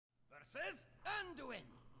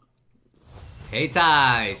Hey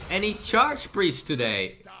Thijs, any Charge Priest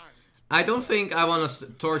today? I don't think I want to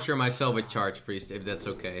torture myself with Charge Priest, if that's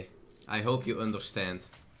okay. I hope you understand.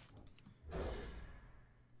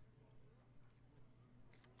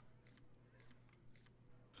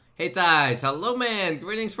 Hey Thijs, hello man,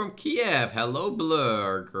 greetings from Kiev. Hello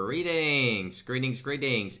Blur, greetings, greetings,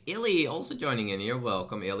 greetings. Illy also joining in here,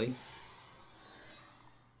 welcome Illy.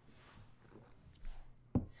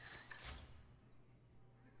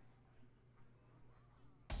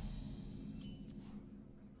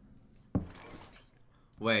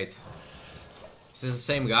 Wait, is this the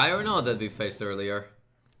same guy or not that we faced earlier?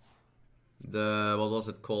 The, what was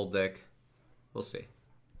it called deck? We'll see.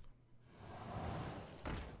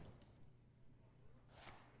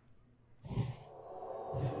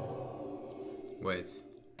 Wait.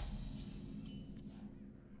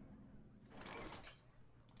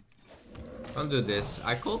 I'll do this.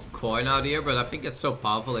 I called coin out here, but I think it's so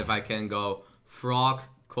powerful if I can go frog,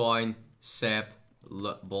 coin, sap,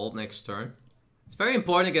 bolt next turn. It's very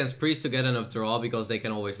important against priests to get enough draw because they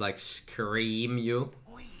can always like scream you.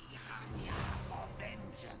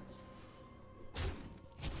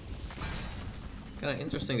 Kinda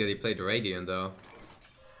interesting that he played Radiant though.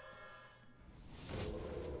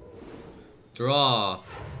 Draw.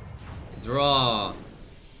 Draw.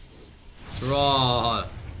 Draw.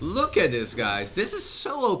 Look at this, guys. This is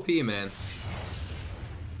so OP, man.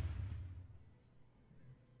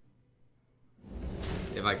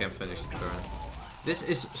 If I can finish the turn. This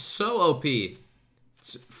is so OP.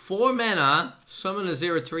 It's 4 mana, summon a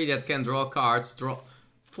 0/3 that can draw cards.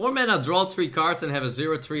 4 mana, draw 3 cards and have a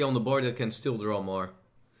 0/3 on the board that can still draw more.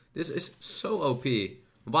 This is so OP.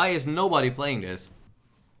 Why is nobody playing this?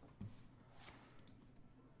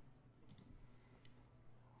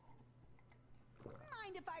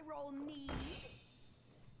 Mind if I roll need?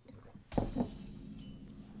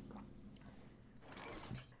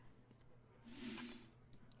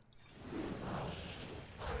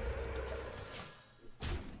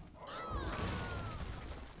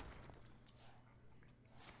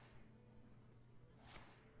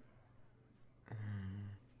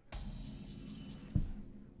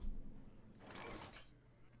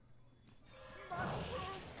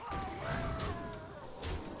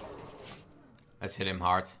 Let's hit him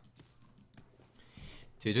hard.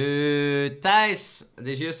 Thijs,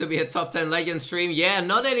 this used to be a top 10 legend stream. Yeah,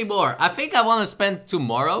 not anymore. I think I want to spend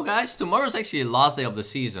tomorrow, guys. Tomorrow's actually the last day of the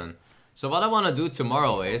season. So what I want to do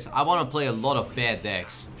tomorrow is, I want to play a lot of bad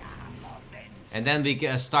decks. And then we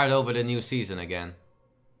can start over the new season again.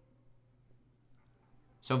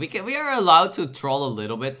 So we are allowed to troll a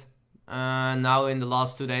little bit. Now in the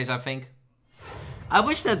last 2 days, I think. I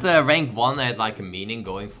wish that rank 1 had like a meaning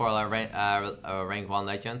going for a rank 1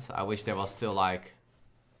 legend. I wish there was still like...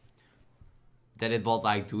 that it would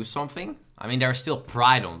like do something. I mean, there's still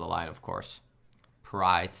pride on the line, of course.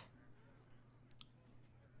 Pride.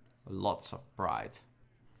 Lots of pride.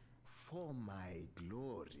 For my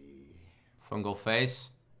glory. Fungal face.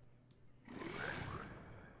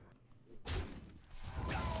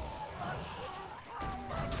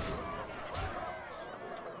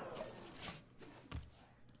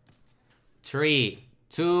 Three,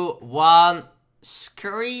 2, 1,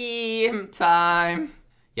 scream time.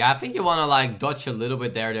 Yeah, I think you want to like dodge a little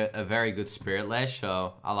bit there, a very good Spirit Lash,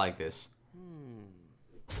 so I like this.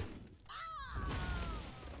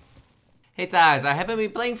 Hey Thijs, I haven't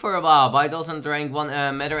been playing for a while, but it doesn't rank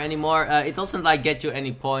 1 matter anymore. It doesn't like get you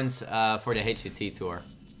any points for the HCT tour.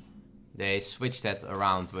 They switched that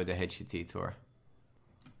around with the HCT tour.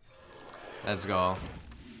 Let's go.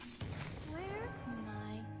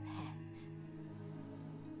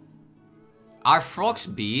 Are frogs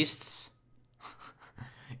beasts?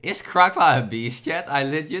 Is Krakwa a beast yet? I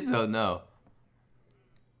legit don't know.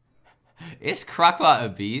 Is Krakwa a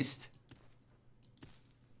beast?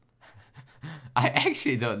 I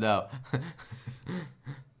actually don't know.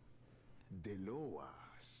 Deloa,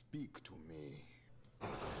 speak to me.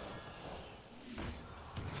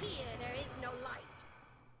 Here there is no light.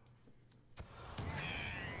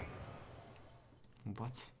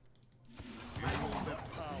 What?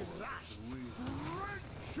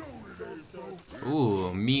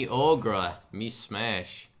 Ooh, me ogre, me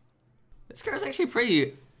smash. This card's actually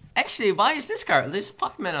pretty... Actually, why is this card? This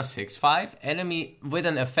 5 mana 6/5 enemy with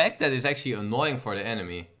an effect that is actually annoying for the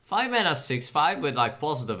enemy. 5 mana 6/5 with like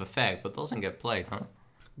positive effect, but doesn't get played, huh?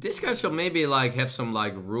 This card should maybe like have some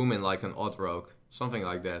like room in like an odd rogue, something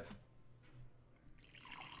like that.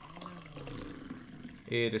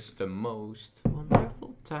 It is the most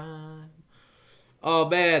wonderful time. Oh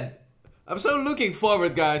man, I'm so looking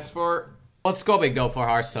forward, guys, for... What's coming though for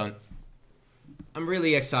Hearthstone? I'm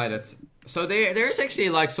really excited. So there's actually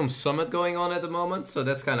like some summit going on at the moment, so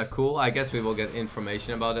that's kind of cool. I guess we will get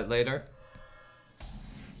information about it later.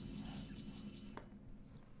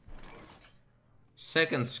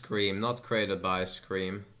 Second Scream, not created by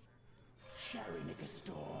Scream. Shall we make a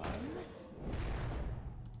storm?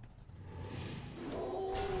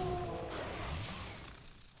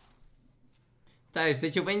 Thijs,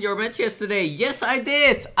 did you win your match yesterday? Yes, I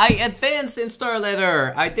did! I advanced in Star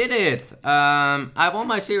Ladder! I did it! I won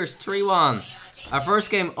my series 3-1. I first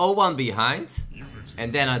came 0-1 behind.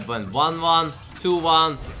 And then I went 1-1,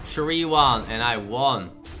 2-1, 3-1. And I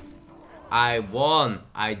won. I won.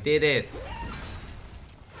 I did it.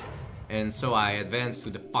 And so I advanced to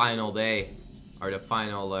the final day. Or the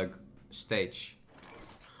final stage.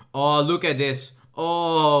 Oh, look at this.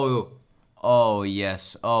 Oh. Oh,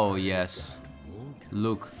 yes. Oh, yes.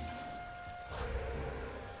 Look.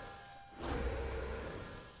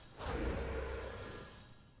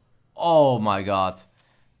 Oh my god.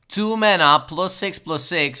 2 mana,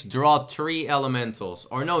 +6/+6, draw 3 elementals.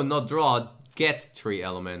 Or no, not draw, get 3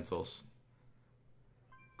 elementals.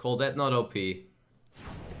 Call that not OP.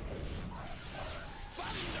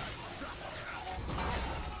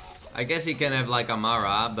 I guess he can have like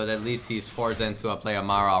Amara, but at least he's forced then to play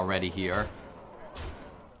Amara already here.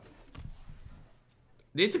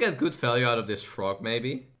 Need to get good value out of this frog,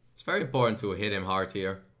 maybe. It's very important to hit him hard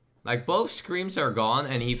here. Like, both Screams are gone,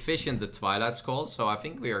 and he fissioned the Twilight Skull, so I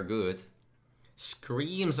think we are good.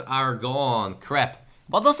 Screams are gone. Crap.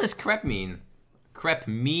 What does this crap mean? Crap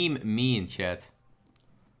meme mean, chat?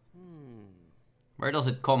 Where does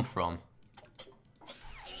it come from?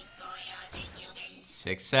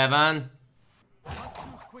 6, 7. Mind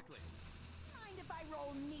if I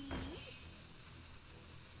roll need?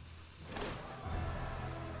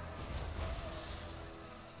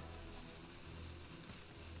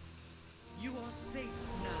 You are safe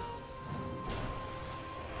now.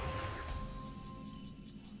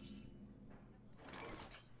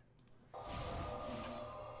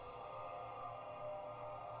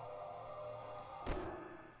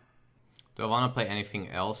 Do I want to play anything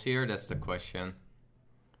else here? That's the question.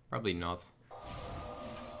 Probably not.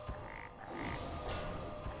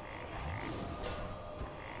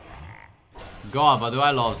 God, but do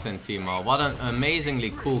I love Sentimo. What an amazingly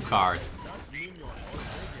cool card.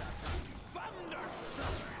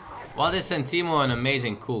 What is Sentimo an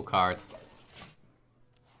amazing cool card?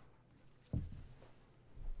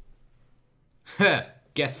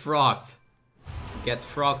 Get frogged. Get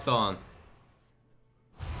frogged on.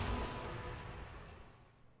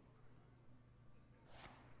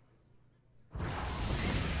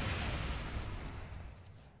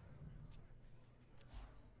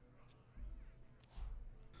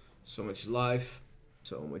 So much life.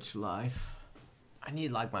 So much life. I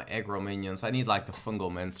need like my aggro minions. I need like the fungal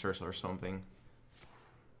monsters or something.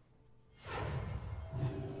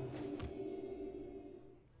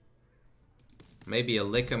 Maybe a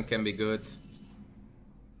Lickum can be good.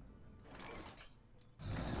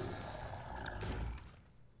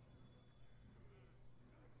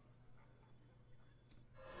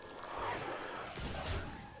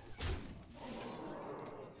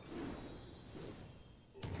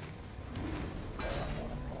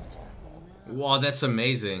 Wow, that's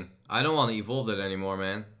amazing. I don't want to evolve that anymore,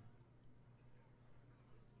 man.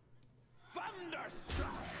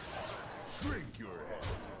 Thunderstruck! Drink your head.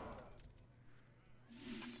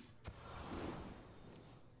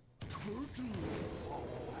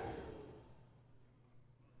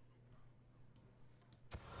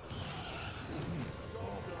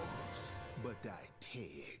 But I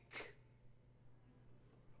take.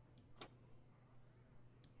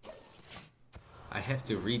 I have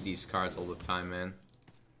to read these cards all the time, man.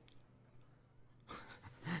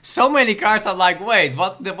 So many cards. I'm like, wait,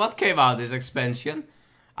 what came out this expansion?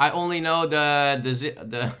 I only know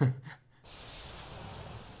the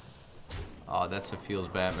Oh, that's a feels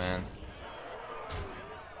bad, man.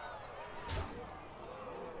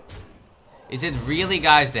 Is it really,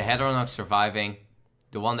 guys, the Heteronox surviving?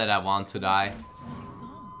 The one that I want to die?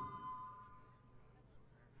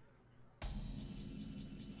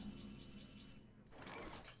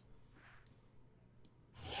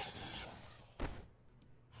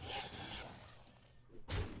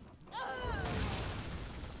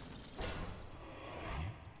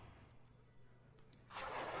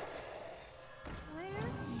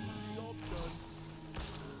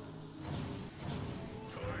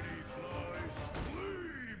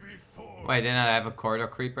 Wait, then I have a Corridor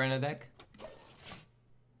Creeper in the deck?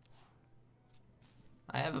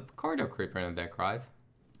 I have a Corridor Creeper in the deck, right?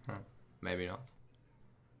 Huh, maybe not.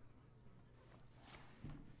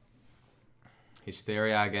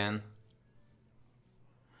 Hysteria again.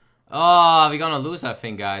 Oh, we're gonna lose, I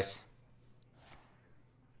think, guys.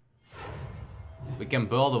 We can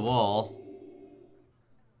build a wall.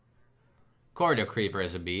 Corridor Creeper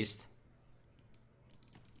is a beast.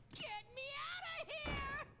 Get me out of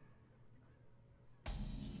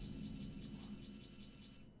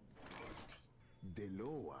here!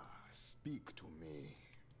 Deloa, speak to me.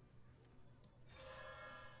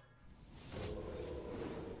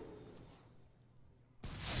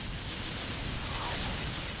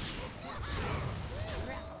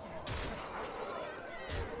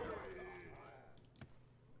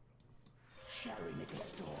 Shall we make a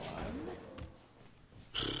storm?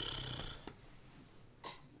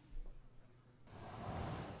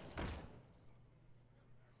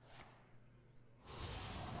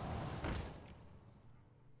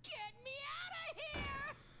 Get me out of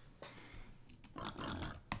here!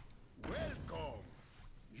 Welcome.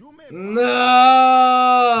 You may No!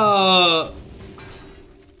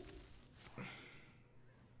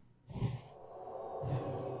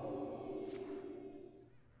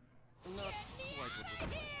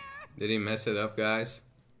 Did he mess it up, guys?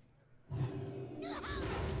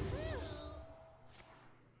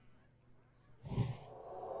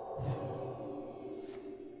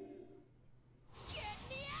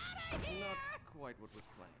 Quite what was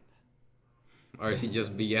planned. Or is he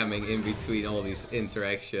just BMing in between all these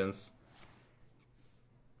interactions?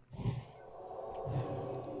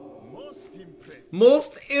 most impressed.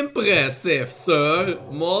 Most impressive, sir.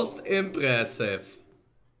 Most impressive.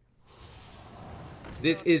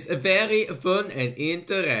 This is very fun and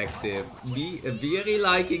interactive. We very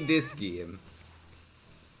liking this game.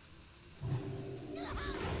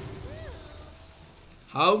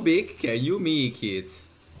 How big can you make it?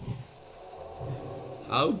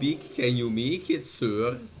 How big can you make it,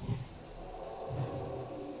 sir?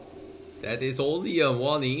 That is only a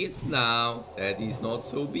 1/8 now. That is not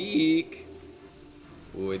so big.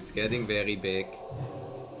 Oh, it's getting very big.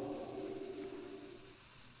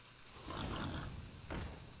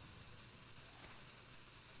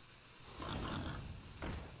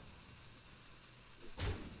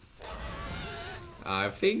 I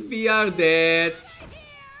think we are dead.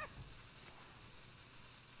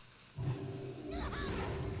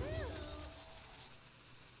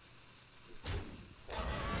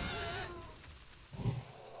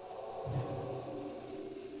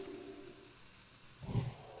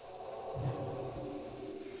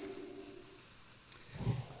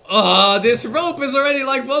 Oh, this rope is already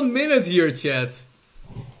like 1 minute here, chat.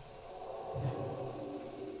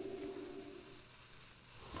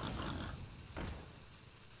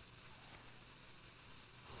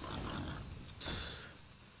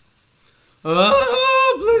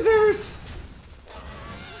 Ah, Blizzard!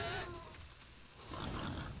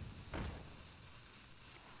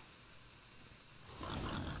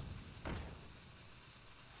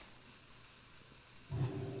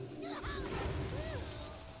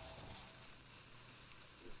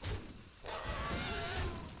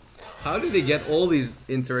 How did they get all these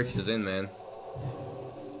interactions in, man?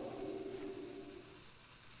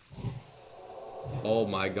 Oh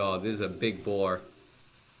my god, this is a big boar.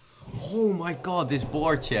 Oh my god, this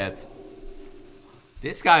boar, chat.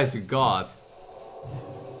 This guy's a god.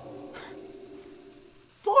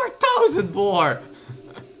 4,000 boar!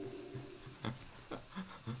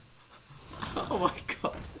 Oh my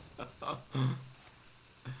god.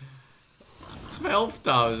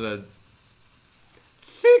 12,000.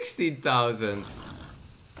 16,000.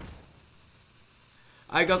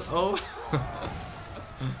 I got over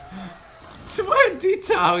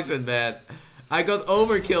 20,000, man. I got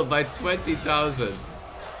overkilled by 20,000.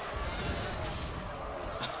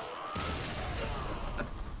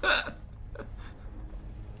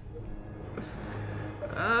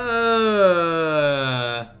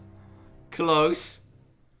 Close.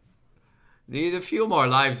 Need a few more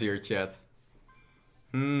lives here, chat.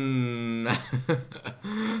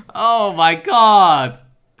 Oh my god!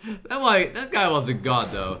 That guy was a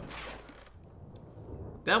god, though.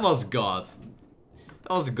 That was god.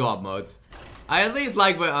 That was god mode. I at least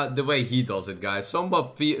like the way he does it, guys. Some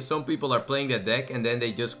people are playing that deck and then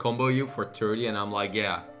they just combo you for 30, and I'm like,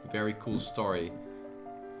 yeah, very cool story.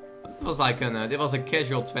 It was like it was a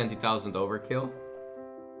casual 20,000 overkill.